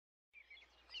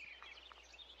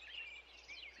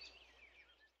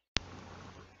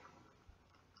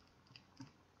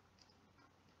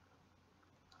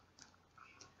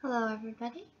Hello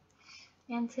everybody,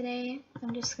 and today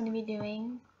I'm just going to be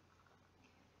doing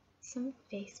some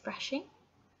face brushing.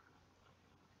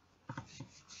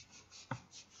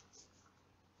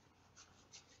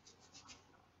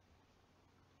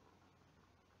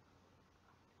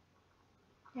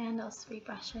 And also be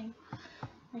brushing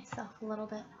myself a little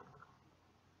bit.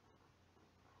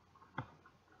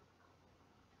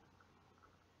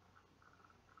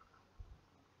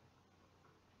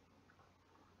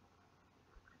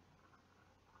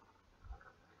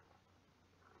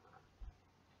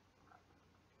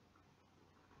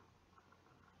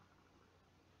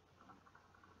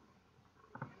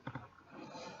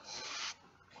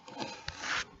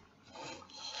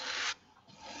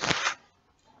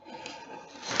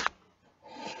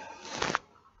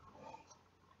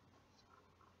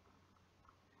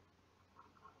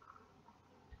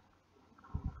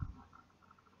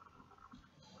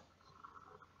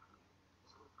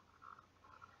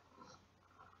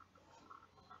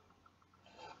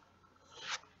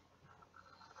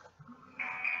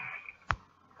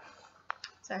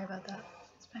 Sorry about that,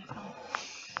 it's my phone.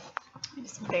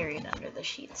 It's buried under the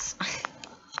sheets.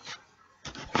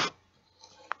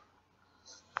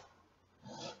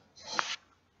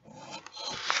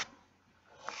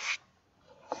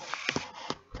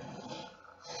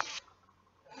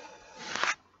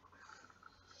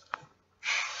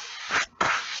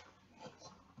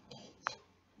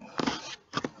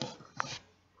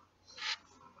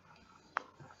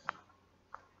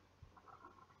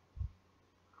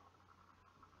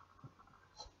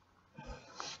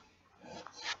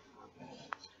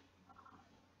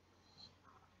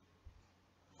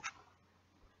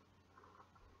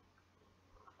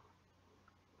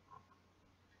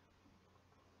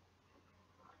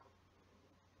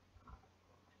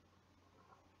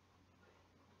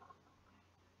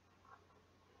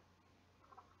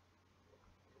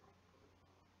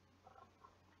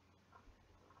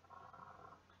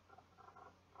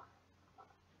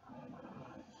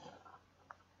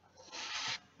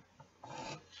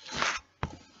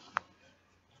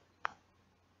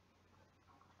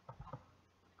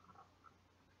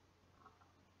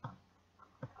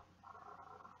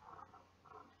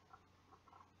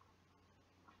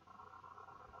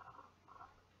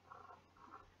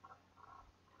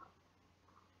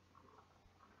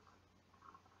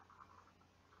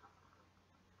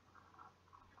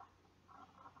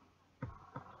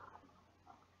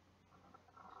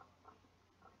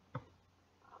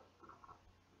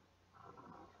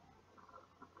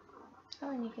 Oh,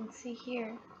 and you can see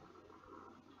here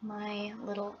my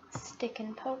little stick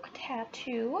and poke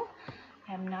tattoo.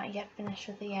 I am not yet finished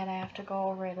with it yet. I have to go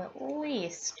over it at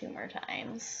least 2 more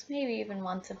times, maybe even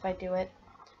once if I do it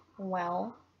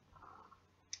well.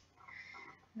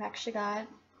 I've actually got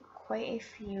quite a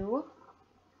few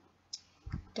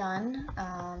done.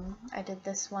 I did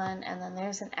this one, and then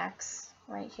there's an X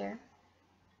right here.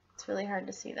 It's really hard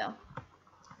to see though.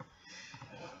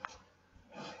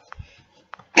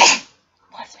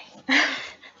 Bless me.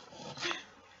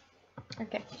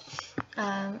 Okay.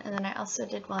 And then I also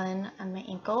did one on my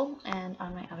ankle and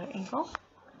on my other ankle.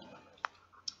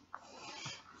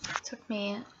 It took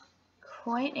me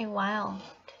quite a while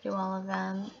to do all of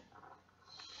them.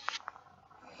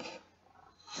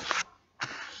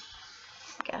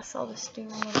 I guess I'll just do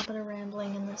a little bit of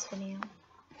rambling in this video.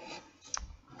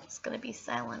 It's gonna be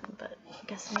silent, but I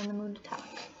guess I'm in the mood to talk.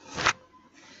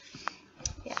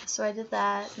 Yeah, so I did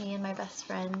that. Me and my best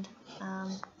friend,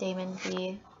 Damon,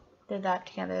 we did that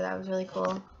together. That was really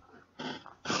cool.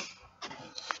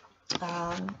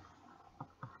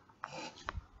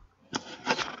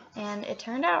 And it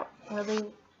turned out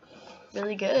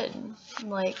really good.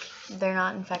 Like, they're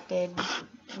not infected.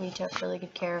 We took really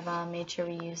good care of them, made sure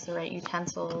we used the right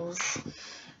utensils,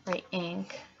 right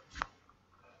ink.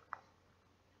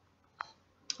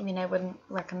 I mean, I wouldn't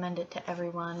recommend it to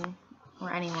everyone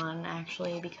or anyone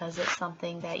actually, because it's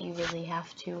something that you really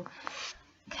have to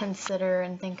consider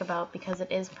and think about, because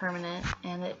it is permanent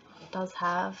and it does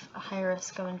have a higher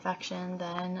risk of infection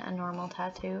than a normal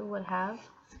tattoo would have.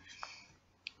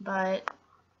 But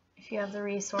if you have the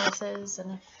resources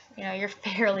and if you're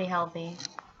fairly healthy,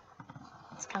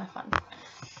 it's kind of fun.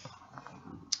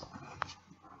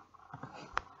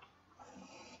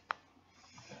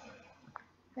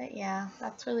 But yeah,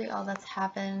 that's really all that's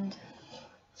happened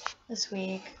this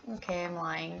week. Okay, I'm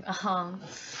lying.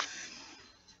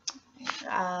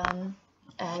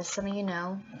 As some of you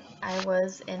know, I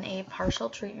was in a partial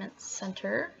treatment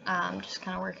center, just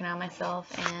kind of working on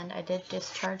myself, and I did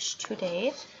discharge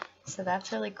today, so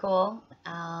that's really cool.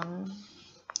 And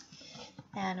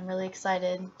I'm really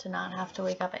excited to not have to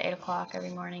wake up at 8 o'clock every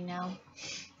morning now.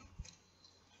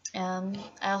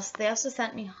 They also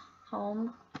sent me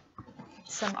home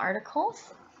some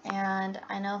articles, and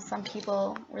I know some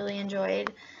people really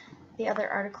enjoyed the other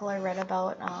article I read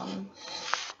about,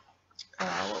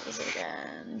 what was it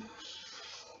again?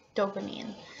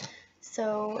 Dopamine.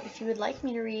 So if you would like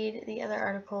me to read the other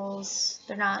articles,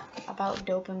 they're not about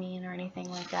dopamine or anything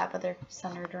like that, but they're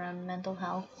centered around mental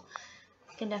health.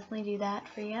 I can definitely do that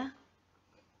for you. I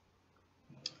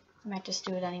might just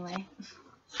do it anyway.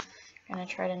 I'm gonna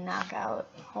try to knock out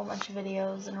a whole bunch of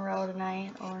videos in a row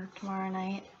tonight or tomorrow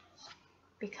night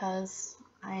because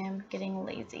I am getting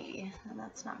lazy, and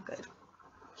that's not good.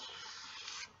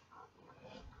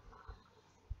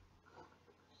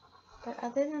 But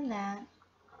other than that,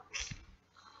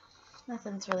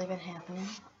 nothing's really been happening.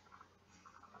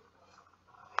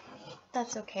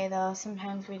 That's okay though,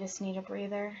 sometimes we just need a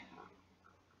breather.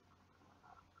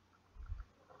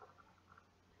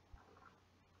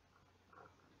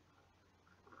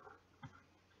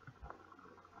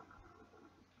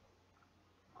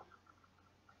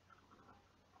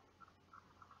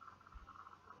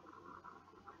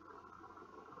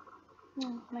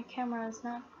 My camera is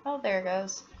not... Oh, there it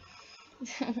goes.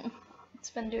 It's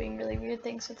been doing really weird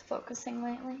things with focusing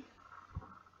lately.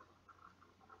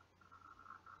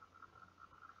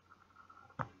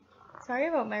 Sorry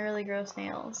about my really gross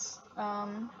nails.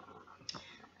 I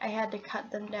had to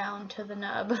cut them down to the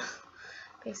nub.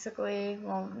 Basically,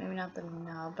 well, maybe not the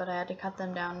nub, but I had to cut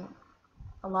them down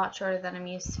a lot shorter than I'm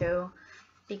used to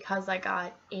because I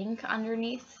got ink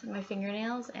underneath my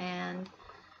fingernails and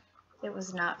it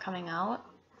was not coming out,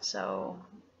 so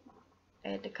I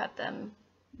had to cut them.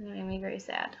 It made me very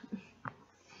sad.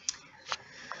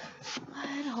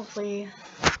 And hopefully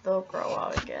they'll grow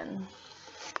out again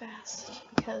fast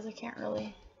because I can't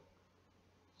really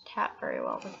tap very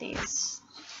well with these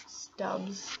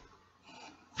stubs.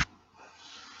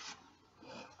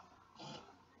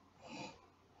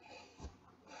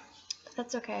 But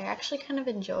that's okay. I actually kind of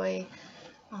enjoy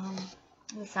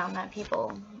the sound that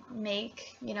people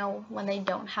make, you know, when they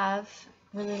don't have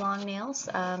really long nails.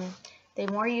 They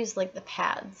more use like the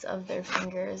pads of their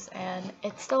fingers, and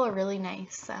it's still a really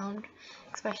nice sound,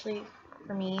 especially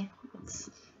for me. It's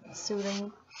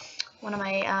soothing. One of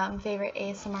my favorite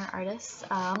ASMR artists,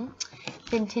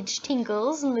 Vintage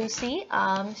Tingles, Lucy,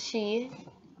 she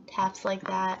taps like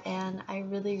that, and I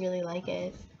really, really like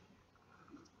it.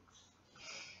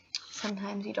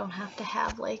 Sometimes you don't have to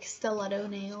have like stiletto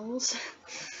nails.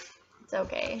 It's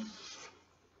okay.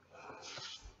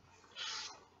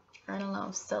 I don't know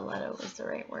if stiletto is the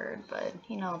right word, but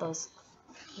you know, those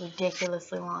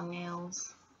ridiculously long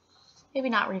nails. Maybe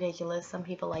not ridiculous, some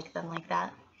people like them like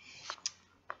that.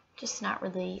 Just not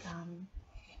really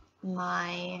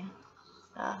my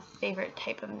favorite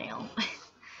type of nail.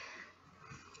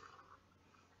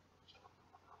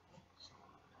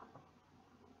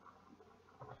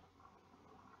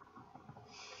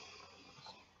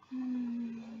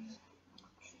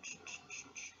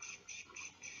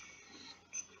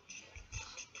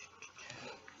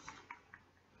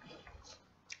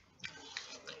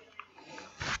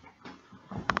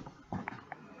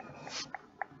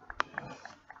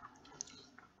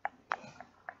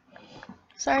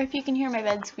 Sorry if you can hear my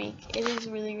bed squeak. It is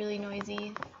really, really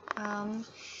noisy. And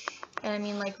I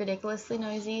mean like ridiculously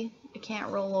noisy. I can't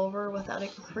roll over without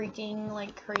it creaking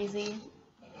like crazy.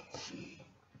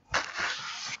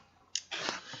 It's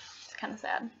kind of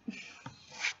sad.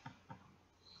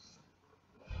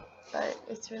 But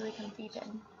it's really comfy bed.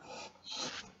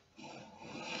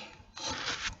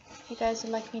 If you guys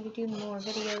would like me to do more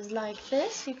videos like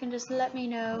this, you can just let me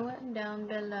know down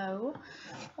below.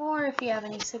 Or if you have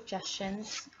any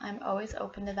suggestions, I'm always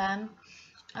open to them.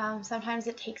 Sometimes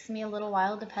it takes me a little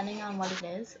while depending on what it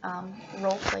is.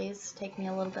 Role plays take me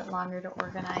a little bit longer to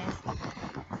organize.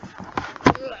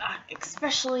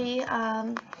 Especially,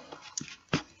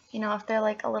 you know, if they're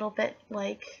like a little bit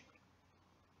like,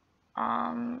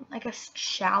 I guess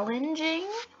challenging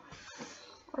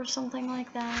or something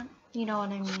like that. You know what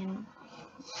I mean?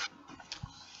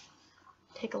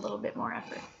 Take a little bit more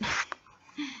effort.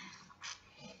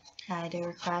 I do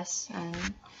requests and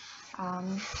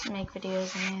make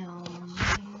videos on my own,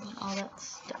 and all that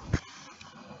stuff.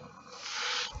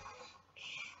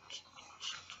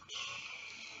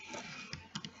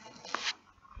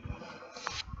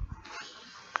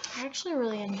 I actually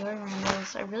really enjoy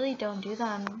rambles. I really don't do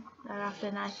them that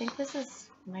often. I think this is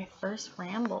my first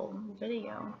ramble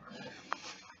video.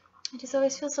 I just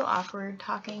always feel so awkward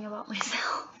talking about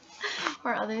myself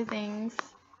or other things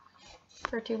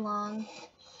for too long,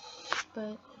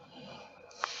 but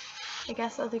I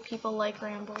guess other people like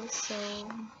rambles, so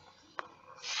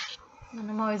And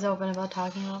I'm always open about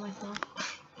talking about myself.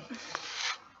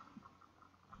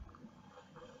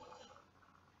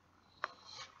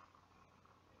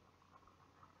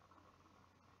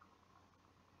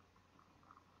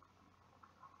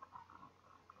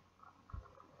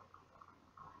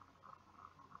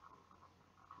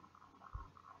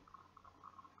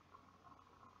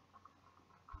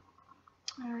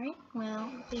 Alright,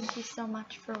 well, thank you so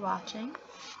much for watching,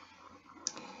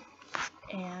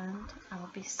 and I'll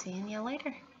be seeing you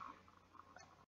later.